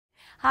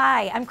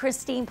Hi, I'm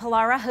Christine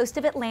Pilara, host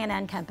of Atlanta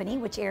and Company,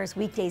 which airs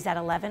weekdays at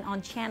 11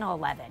 on Channel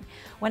 11.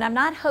 When I'm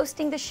not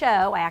hosting the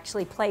show, I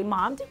actually play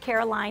mom to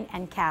Caroline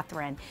and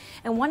Catherine.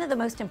 And one of the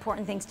most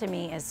important things to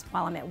me is,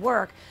 while I'm at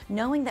work,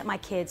 knowing that my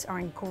kids are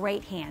in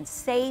great hands,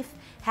 safe,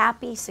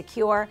 happy,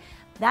 secure.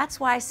 That's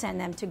why I send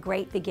them to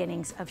Great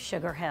Beginnings of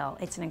Sugar Hill.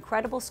 It's an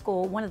incredible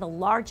school, one of the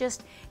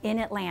largest in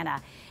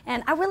Atlanta.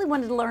 And I really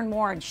wanted to learn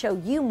more and show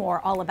you more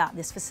all about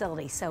this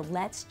facility, so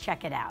let's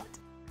check it out.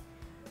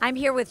 I'm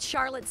here with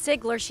Charlotte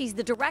Sigler. She's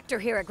the director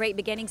here at Great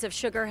Beginnings of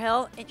Sugar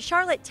Hill. And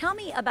Charlotte, tell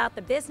me about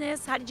the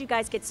business. How did you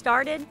guys get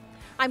started?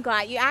 I'm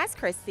glad you asked,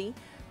 Christy.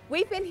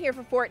 We've been here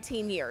for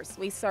 14 years.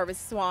 We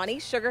service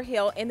Suwanee, Sugar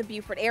Hill, and the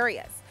Beaufort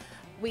areas.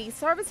 We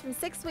service from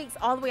 6 weeks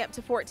all the way up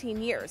to 14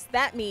 years.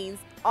 That means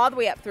all the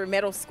way up through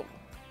middle school.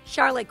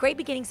 Charlotte, Great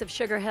Beginnings of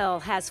Sugar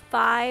Hill has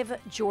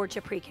 5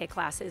 Georgia pre-K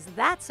classes.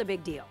 That's a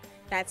big deal.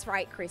 That's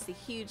right, Chrissy,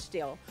 huge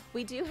deal.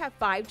 We do have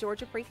 5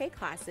 Georgia pre-K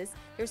classes.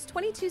 There's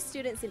 22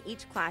 students in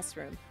each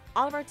classroom.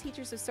 All of our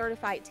teachers are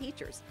certified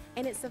teachers,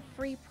 and it's a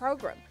free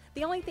program.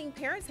 The only thing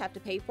parents have to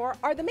pay for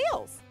are the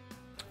meals.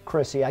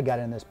 Chrissy, I got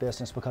in this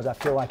business because I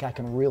feel like I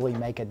can really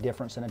make a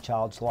difference in a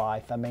child's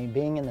life. I mean,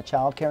 being in the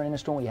child care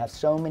industry, we have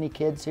so many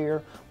kids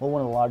here. We're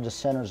one of the largest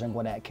centers in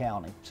Gwinnett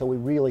County, so we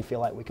really feel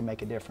like we can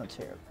make a difference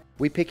here.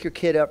 We pick your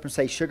kid up from,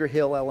 say, Sugar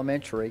Hill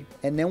Elementary,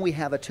 and then we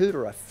have a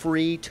tutor, a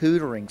free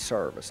tutoring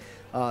service.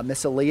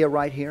 Miss Aaliyah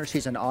right here,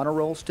 she's an honor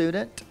roll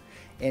student,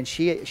 and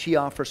she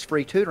offers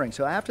free tutoring.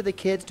 So after the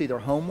kids do their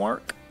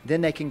homework, then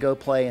they can go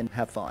play and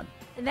have fun.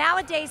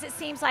 Nowadays, it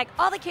seems like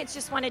all the kids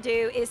just want to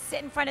do is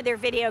sit in front of their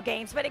video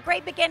games, but at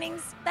Great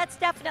Beginnings, that's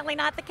definitely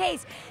not the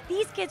case.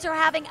 These kids are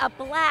having a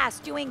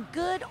blast doing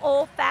good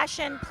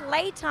old-fashioned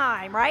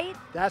playtime, right?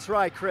 That's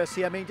right,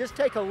 Chrissy. I mean, just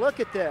take a look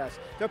at this.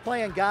 They're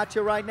playing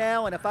gotcha right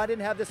now, and if I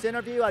didn't have this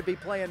interview, I'd be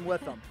playing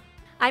with them.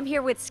 I'm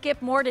here with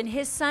Skip Morton.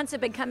 His sons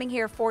have been coming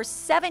here for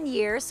 7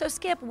 years. So,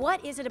 Skip,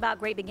 what is it about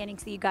Great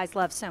Beginnings that you guys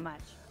love so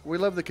much? We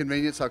love the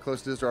convenience, how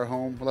close it is to our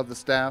home. We love the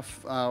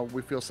staff.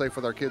 We feel safe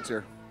with our kids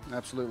here.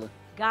 Absolutely.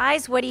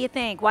 Guys, what do you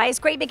think? Why is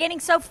Great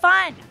Beginnings so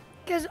fun?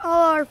 Because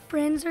all our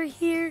friends are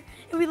here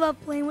and we love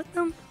playing with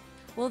them.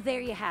 Well, there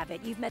you have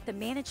it. You've met the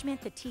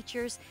management, the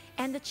teachers,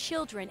 and the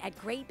children at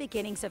Great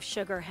Beginnings of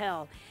Sugar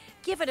Hill.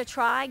 Give it a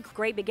try,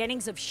 Great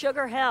Beginnings of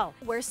Sugar Hill,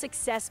 where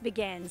success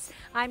begins.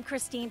 I'm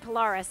Christine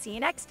Pilara. See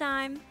you next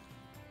time.